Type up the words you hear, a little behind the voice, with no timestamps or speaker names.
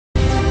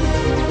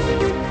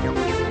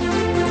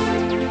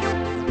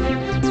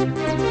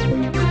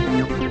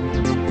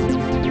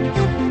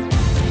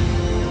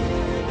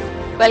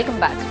Welcome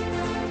back.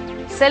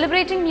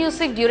 Celebrating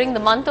music during the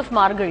month of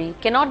Margazhi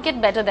cannot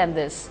get better than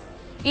this.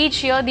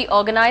 Each year the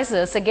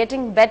organizers are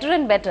getting better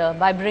and better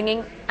by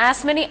bringing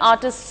as many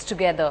artists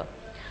together.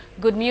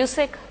 Good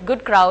music,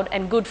 good crowd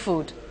and good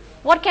food.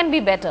 What can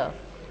be better?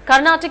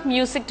 Carnatic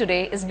music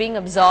today is being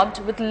absorbed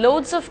with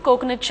loads of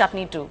coconut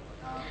chutney too.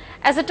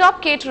 As the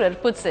top caterer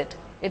puts it,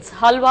 it's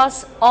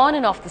halwas on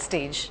and off the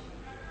stage.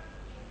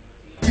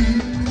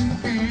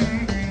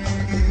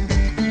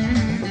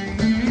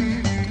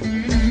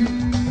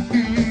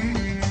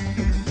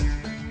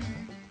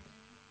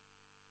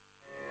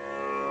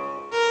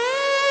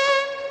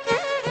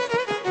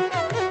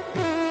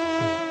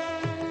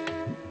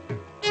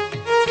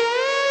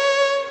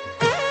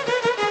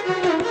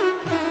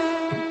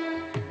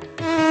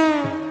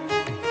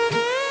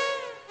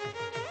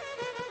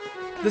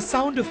 The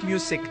sound of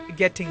music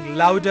getting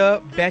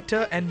louder, better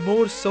and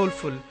more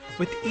soulful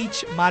with each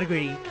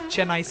Margazhi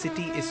Chennai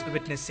city is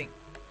witnessing.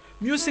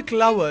 Music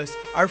lovers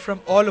are from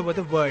all over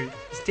the world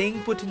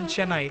staying put in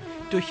Chennai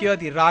to hear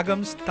the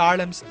ragams,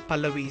 talams,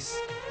 pallavis.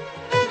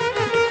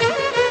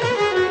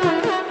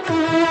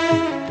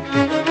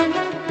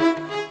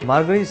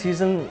 Margazhi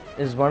season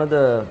is one of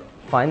the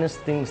finest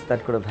things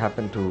that could have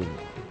happened to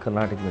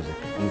Carnatic music.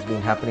 It's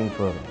been happening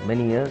for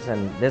many years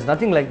and there's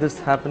nothing like this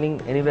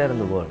happening anywhere in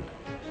the world.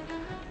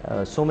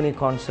 So many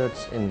concerts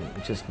in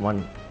just one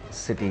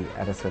city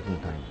at a certain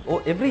time.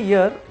 Every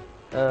year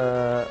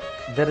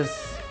there is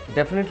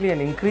definitely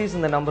an increase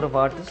in the number of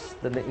artists,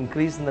 the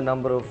increase in the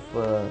number of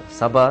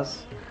sabhas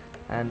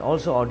and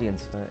also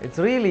audience. It's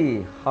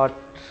really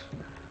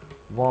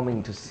heart-warming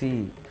to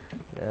see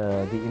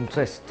the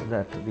interest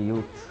that the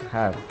youth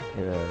have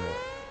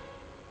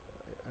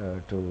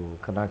to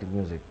Carnatic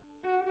music.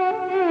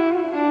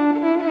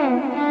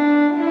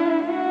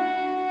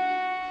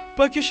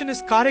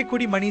 Percussionist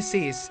Karekudi Mani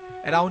says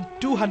around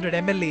 200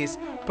 MLAs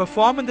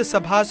perform in the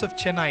Sabhas of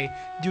Chennai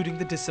during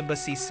the December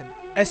season.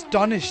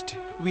 Astonished,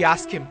 we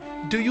ask him,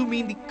 do you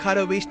mean the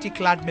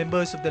Karaveshti-clad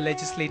members of the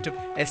Legislative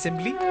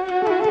Assembly?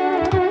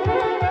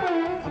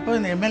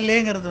 MLA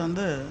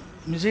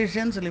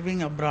musicians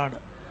living abroad.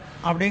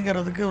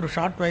 அப்படிங்கிறதுக்கு ஒரு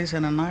short voice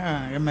என்னன்னா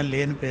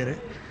எம்எல்ஏன்னு பேர்.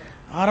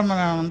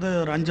 ஆரம்பம் வந்து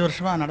ஒரு 5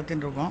 வருஷமாக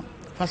நடத்திட்டு இருக்கோம்.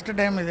 ஃபர்ஸ்ட்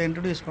டைம் இதை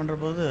இன்ட்ரடியூஸ்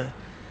பண்ணுறபோது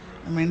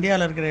நம்ம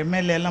இந்தியாவில் இருக்கிற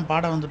எம்எல்ஏ எல்லாம்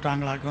பாட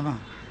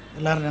வந்துட்டாங்களாக்கணும்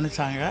எல்லாரும்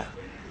நினச்சாங்க.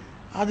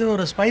 அது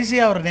ஒரு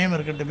ஸ்பைசியாக ஒரு நேம்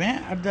இருக்கட்டுமே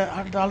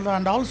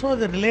and also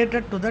the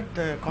related to that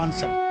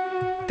concept.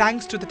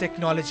 Thanks to the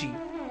technology,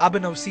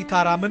 Abhinav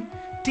Sitharaman,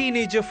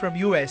 teenager from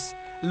US,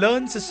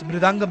 learns his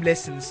mridangam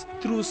lessons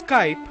through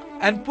Skype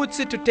and puts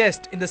it to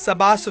test in the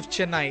Sabhas of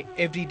Chennai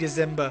every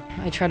December.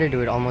 I try to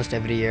do it almost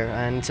every year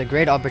and it's a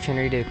great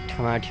opportunity to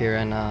come out here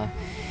and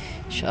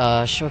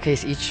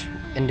showcase each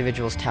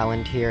individual's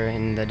talent here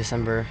in the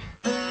December.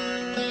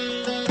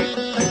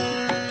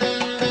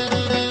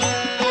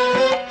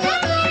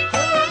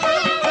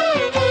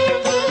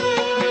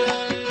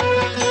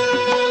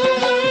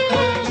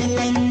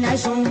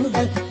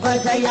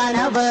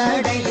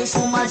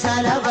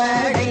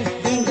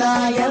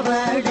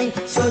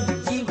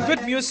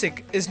 Good music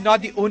is not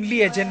the only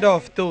agenda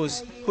of those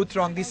who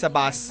throng the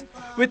Sabhas.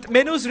 With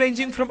menus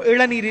ranging from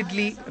Ilanir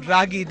Idli,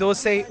 Ragi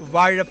Dosai,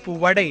 Vazhappu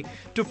Vadai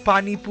to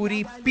Pani Puri,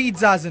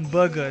 pizzas and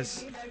burgers.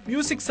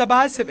 Music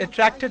Sabhas have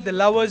attracted the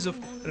lovers of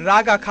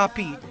Raga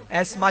Kapi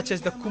as much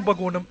as the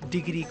Kumbakonam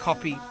Degree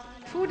Copy.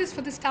 Food is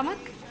for the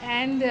stomach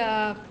and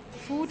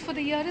food for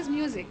the ear is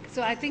music.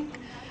 So I think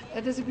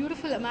there's a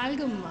beautiful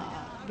amalgam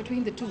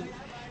between the two.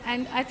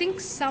 And I think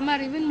some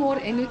are even more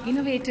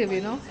innovative,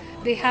 you know.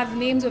 They have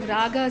names of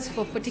ragas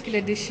for particular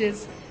dishes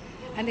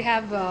and they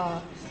have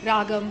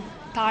ragam,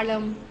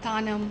 talam,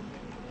 tanam,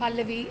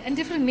 pallavi and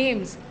different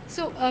names.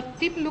 So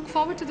people look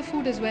forward to the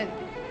food as well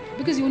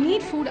because you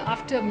need food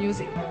after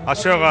music.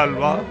 Ashoka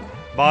alva,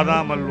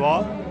 badam alva,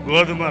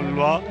 godum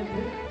alva,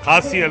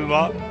 kasi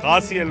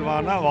alva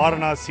na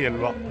Varanasi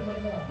alva.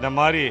 இந்த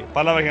மாதிரி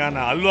பல வகையான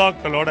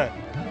அல்வாக்களோட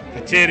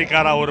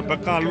கச்சேரிக்காரா ஒரு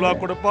பக்கம் அல்வா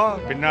கொடுப்பா,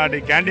 பின்னாடி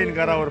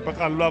கேண்டீன்காரா ஒரு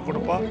பக்கம் அல்வா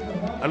கொடுப்பா.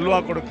 அல்வா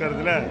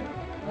கொடுக்கறதுல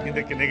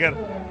இதுக்கு நிகர்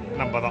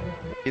நம்ம தான்.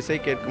 இசை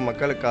கேட்கும்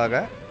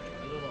மக்களுக்காக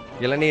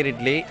இளநீர்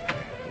இட்லி,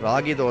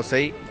 ராகி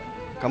தோசை,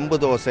 கம்பு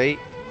தோசை,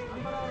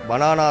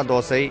 பனானா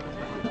தோசை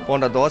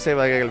போன்ற தோசை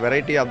வகைகள்,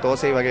 வெரைட்டி ஆஃப்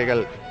தோசை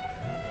வகைகள்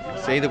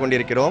செய்து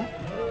கொண்டிருக்கிறோம்.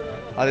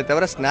 அதை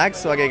தவிர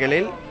ஸ்நாக்ஸ்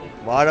வகைகளில்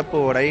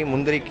வாழைப்பூ வடை,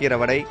 முந்திரிக்கீரை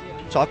வடை,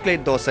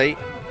 சாக்லேட் தோசை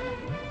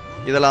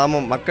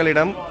இதெல்லாமும்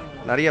மக்களிடம்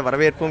நிறைய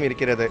வரவேற்பும்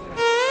இருக்கிறது.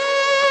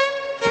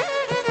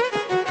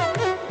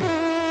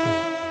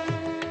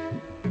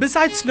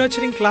 Besides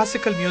nurturing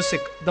classical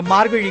music, the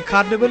Margazhi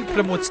Carnival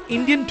promotes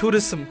Indian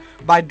tourism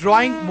by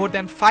drawing more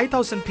than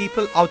 5,000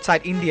 people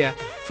outside India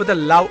for the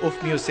love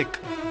of music.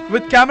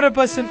 With camera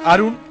person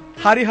Arun,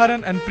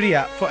 Hariharan and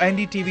Priya for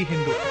NDTV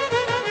Hindu.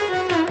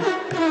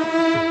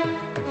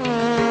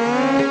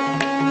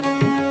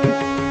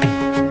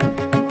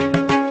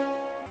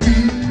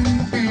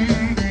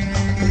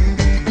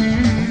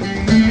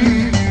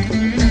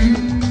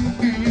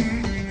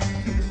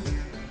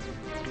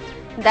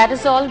 That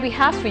is all we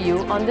have for you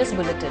on this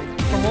bulletin.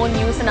 For more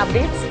news and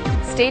updates,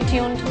 Stay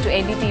tuned to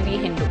NDTV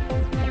Hindu.